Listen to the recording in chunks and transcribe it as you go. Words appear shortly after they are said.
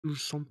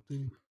There's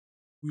something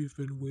we've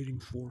been waiting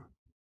for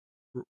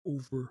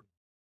over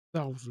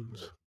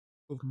thousands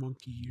of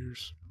monkey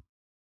years.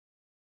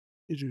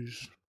 It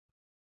is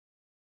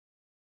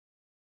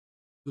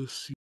the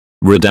sea.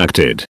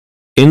 Redacted.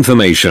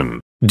 Information.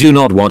 Do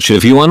not watch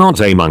if you are not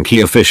a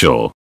monkey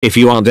official. If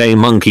you are a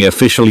monkey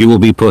official, you will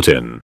be put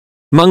in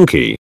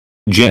monkey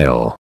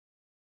jail.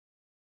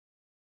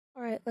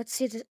 Alright, let's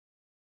see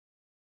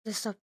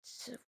this up.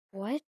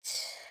 What?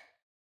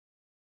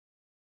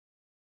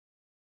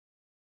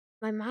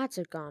 My mods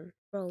are gone.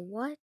 Bro,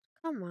 what?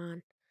 Come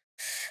on.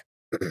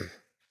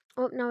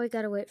 Oh, now we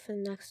gotta wait for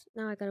the next.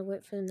 Now I gotta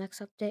wait for the next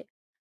update.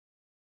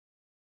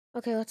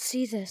 Okay, let's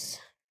see this.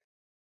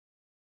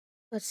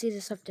 Let's see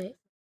this update.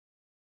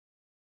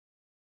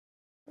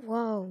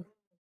 Whoa.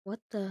 What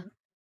the?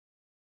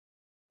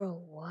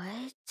 Bro,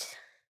 what?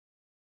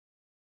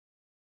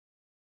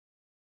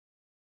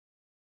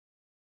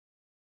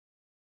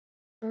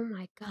 Oh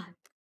my god.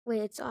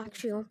 Wait, it's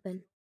actually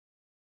open.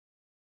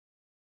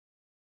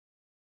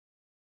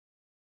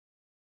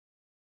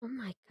 Oh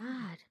my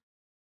god.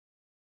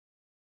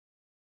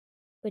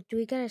 But do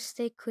we gotta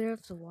stay clear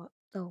of the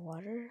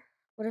water?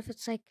 What if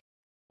it's like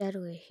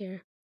deadly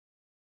here?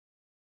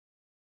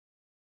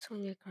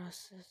 Swing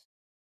across this.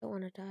 Don't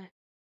wanna die.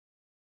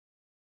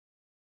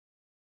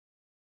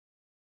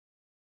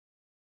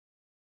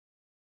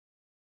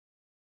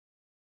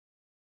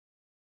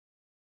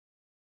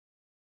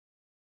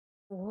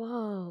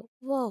 Whoa.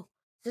 Whoa.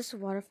 Is this a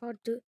waterfall?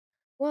 Dude.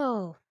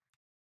 Whoa.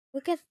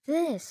 Look at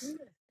this.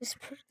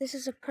 This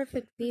is a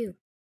perfect view.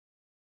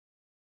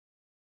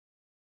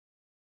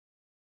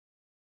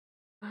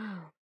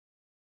 Wow.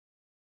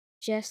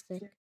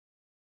 Majestic.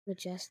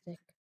 Majestic.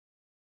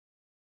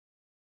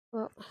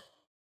 Well,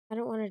 I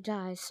don't want to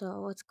die, so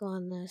let's go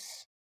on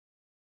this.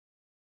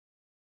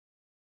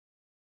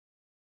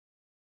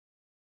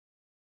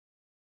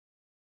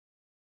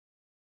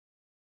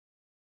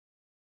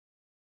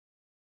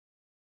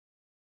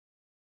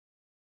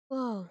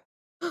 Whoa.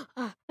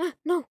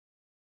 No.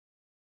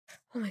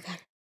 Oh my god.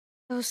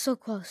 That was so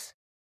close.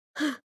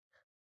 Oh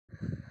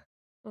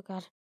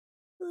god.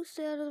 Please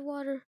stay out of the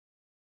water.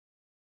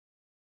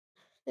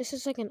 This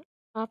is like an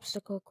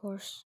obstacle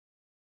course.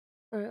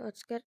 Alright,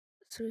 let's get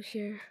through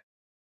here.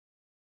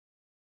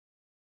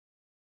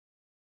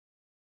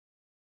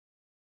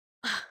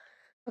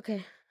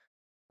 Okay,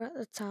 we're at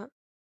the top.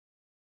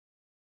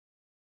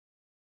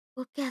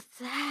 Look at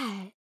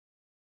that.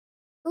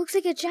 It looks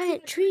like a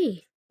giant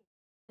tree.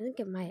 I think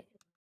it might.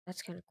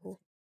 That's kind of cool.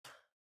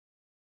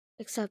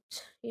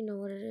 Except, you know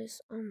what it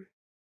is.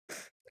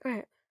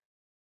 Alright.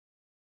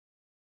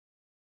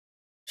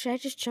 Should I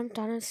just jump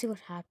down and see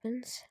what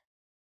happens?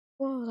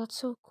 Whoa, that's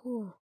so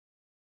cool.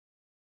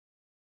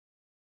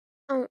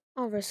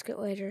 I'll risk it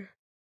later.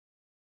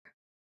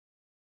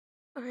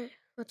 Alright,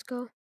 let's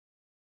go.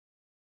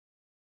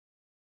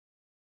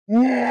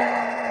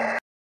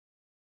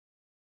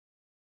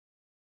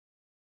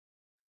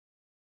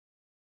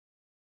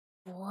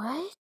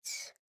 What?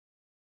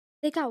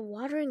 They got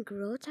water and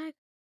gorilla tag?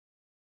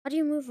 How do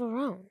you move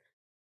around?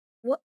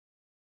 What?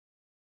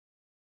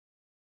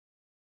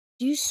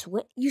 Do you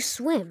swim? You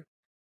swim.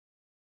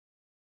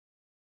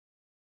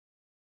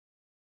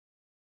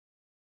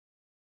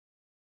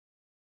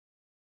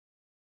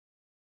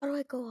 How do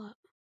I go up?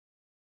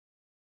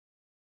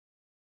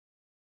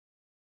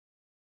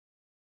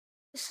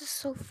 This is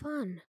so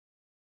fun.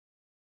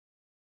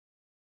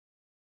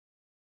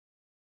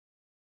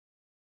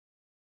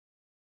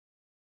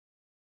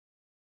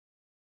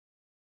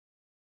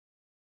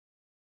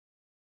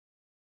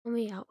 Let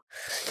me out.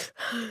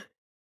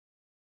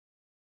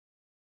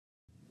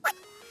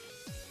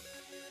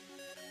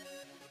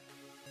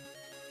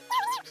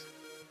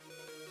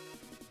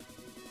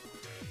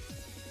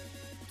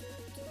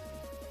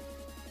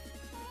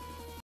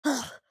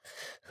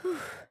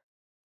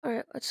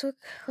 Alright, let's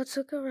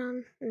look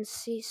around and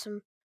see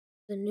some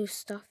the new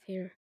stuff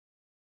here.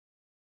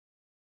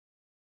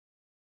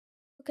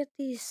 Look at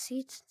these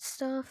seats and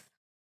stuff.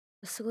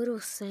 This little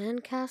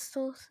sand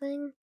castle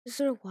thing. Is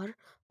there water?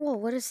 Whoa,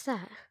 what is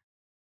that?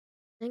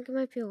 I think it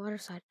might be a water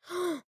slide.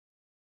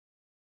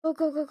 Go,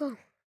 go, go, go.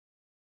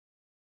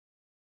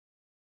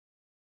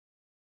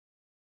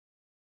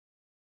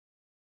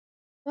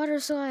 Water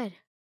slide.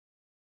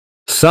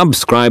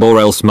 Subscribe or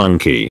else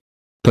monkey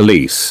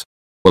police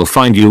will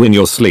find you in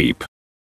your sleep.